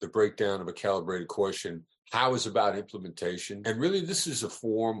breakdown of a calibrated question. How is about implementation. And really, this is a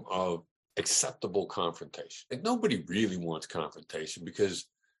form of acceptable confrontation. And nobody really wants confrontation because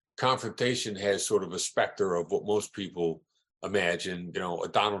confrontation has sort of a specter of what most people imagine, a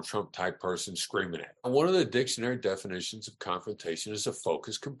Donald Trump type person screaming at. One of the dictionary definitions of confrontation is a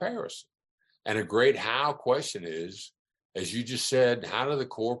focused comparison. And a great how question is, as you just said, how do the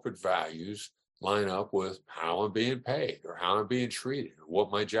corporate values line up with how I'm being paid or how I'm being treated or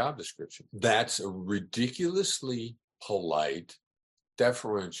what my job description? That's a ridiculously polite,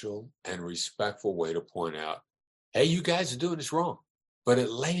 deferential, and respectful way to point out, hey, you guys are doing this wrong. But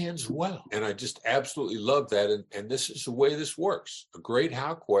it lands well. And I just absolutely love that. And this is the way this works. A great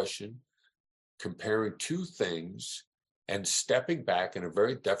how question, comparing two things and stepping back in a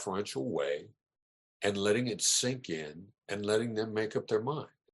very deferential way and letting it sink in and letting them make up their mind.